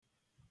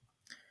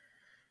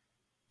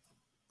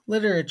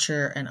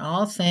Literature and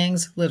All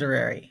Things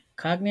Literary,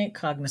 Cognate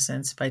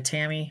Cognizance by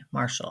Tammy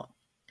Marshall.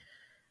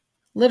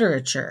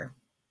 Literature.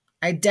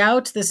 I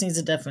doubt this needs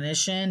a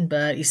definition,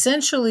 but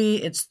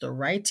essentially it's the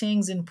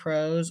writings in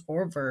prose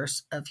or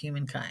verse of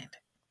humankind.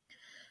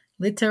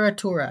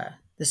 Literatura,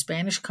 the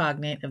Spanish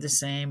cognate of the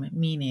same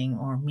meaning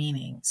or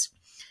meanings.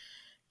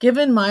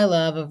 Given my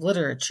love of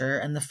literature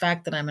and the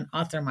fact that I'm an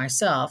author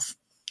myself,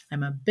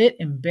 I'm a bit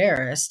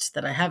embarrassed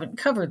that I haven't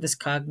covered this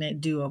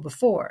cognate duo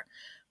before,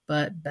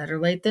 but better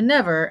late than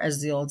never,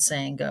 as the old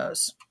saying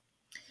goes.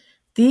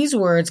 These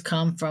words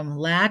come from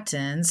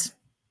Latin's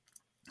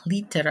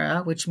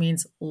litera, which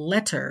means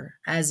letter,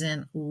 as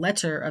in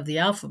letter of the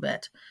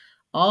alphabet.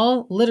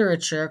 All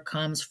literature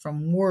comes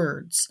from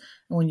words.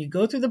 And when you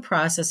go through the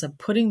process of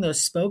putting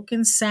those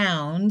spoken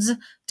sounds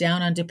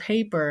down onto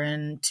paper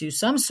and to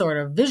some sort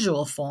of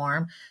visual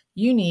form,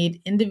 you need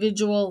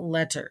individual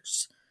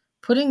letters.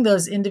 Putting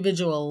those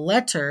individual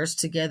letters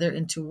together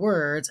into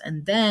words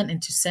and then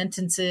into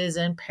sentences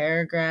and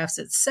paragraphs,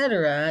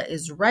 etc.,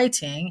 is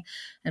writing.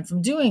 And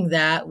from doing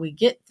that, we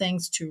get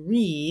things to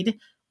read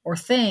or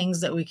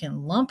things that we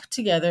can lump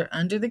together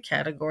under the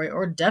category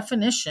or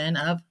definition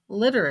of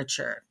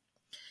literature.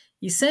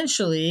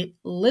 Essentially,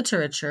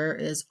 literature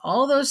is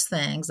all those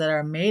things that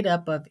are made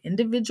up of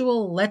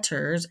individual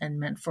letters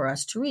and meant for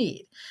us to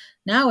read.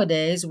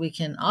 Nowadays, we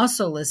can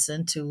also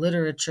listen to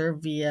literature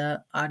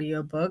via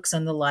audiobooks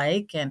and the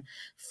like and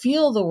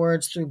feel the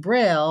words through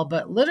Braille,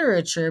 but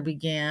literature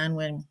began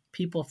when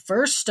people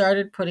first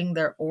started putting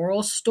their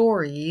oral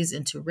stories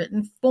into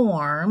written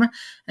form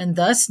and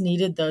thus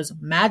needed those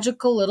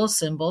magical little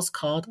symbols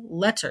called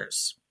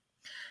letters.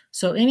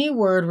 So any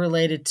word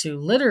related to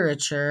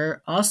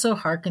literature also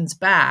harkens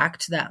back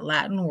to that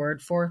Latin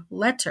word for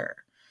letter.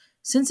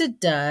 Since it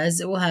does,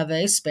 it will have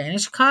a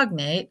Spanish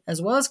cognate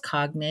as well as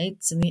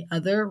cognates in the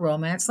other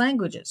Romance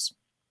languages.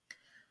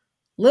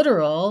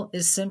 Literal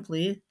is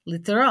simply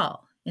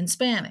literal in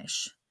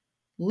Spanish.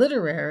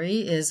 Literary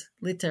is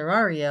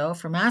literario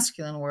for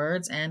masculine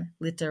words and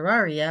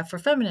literaria for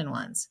feminine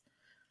ones.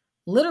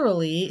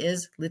 Literally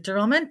is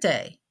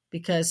literalmente,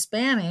 because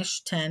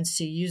Spanish tends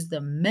to use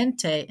the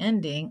mente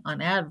ending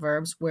on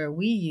adverbs where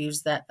we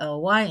use that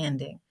ly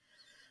ending.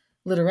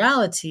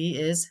 Literality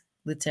is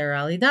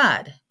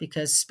literalidad,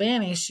 because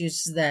Spanish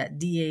uses that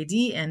dad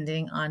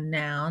ending on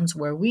nouns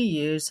where we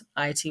use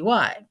ity.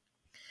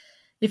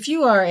 If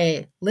you are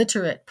a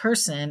literate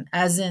person,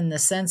 as in the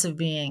sense of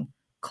being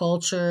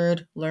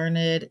cultured,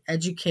 learned,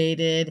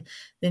 educated,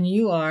 then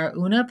you are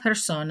una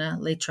persona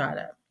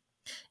letrada.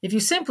 If you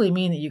simply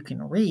mean that you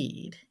can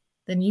read,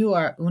 then you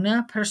are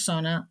una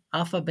persona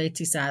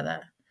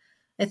alfabetizada.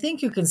 I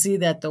think you can see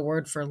that the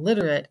word for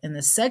literate in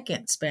the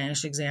second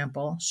Spanish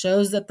example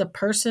shows that the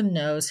person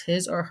knows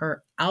his or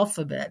her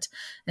alphabet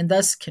and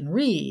thus can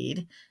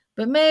read,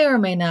 but may or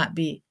may not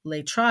be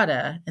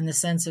letrada in the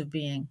sense of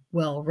being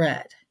well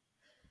read.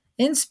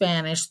 In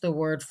Spanish, the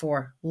word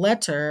for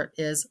letter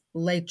is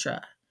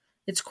letra.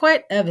 It's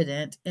quite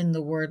evident in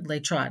the word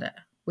letrada,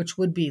 which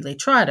would be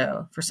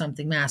letrado for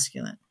something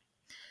masculine.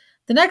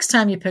 The next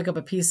time you pick up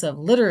a piece of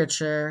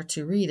literature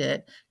to read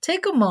it,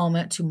 take a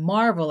moment to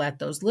marvel at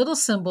those little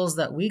symbols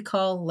that we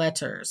call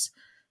letters.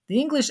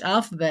 The English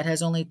alphabet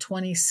has only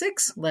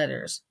 26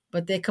 letters,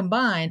 but they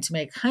combine to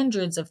make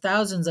hundreds of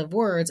thousands of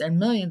words and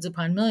millions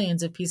upon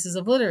millions of pieces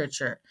of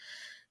literature.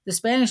 The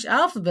Spanish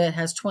alphabet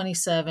has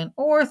 27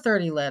 or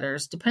 30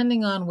 letters,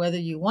 depending on whether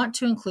you want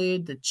to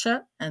include the ch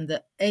and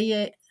the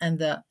eye and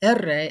the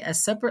r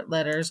as separate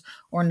letters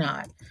or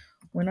not.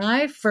 When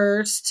I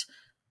first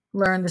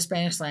learned the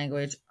Spanish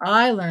language,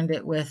 I learned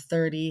it with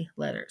 30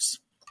 letters.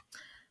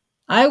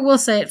 I will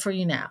say it for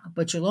you now,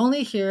 but you'll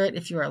only hear it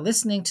if you are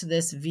listening to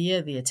this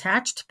via the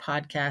attached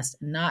podcast,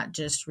 not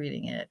just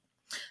reading it.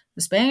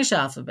 The Spanish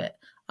alphabet: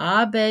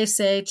 A, B,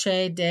 C,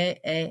 Ch, D,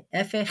 E,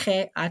 F, G,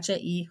 H, I,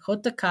 J,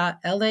 K,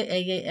 L,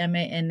 M,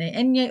 N,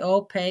 N,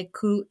 O, P,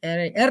 Q,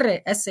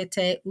 R, S,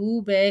 T,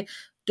 U, V,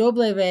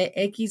 W,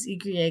 X,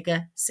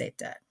 Y, Z.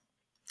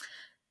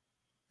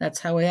 That's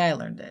how I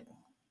learned it.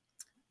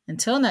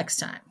 Until next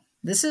time.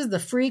 This is the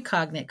free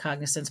Cognate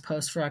Cognizance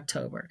post for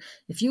October.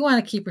 If you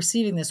want to keep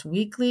receiving this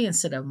weekly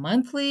instead of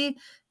monthly,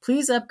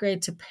 please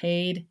upgrade to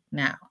paid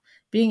now.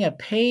 Being a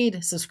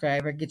paid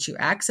subscriber gets you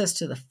access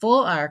to the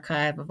full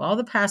archive of all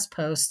the past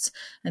posts,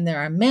 and there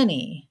are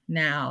many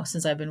now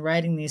since I've been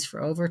writing these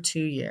for over 2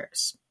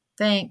 years.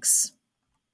 Thanks.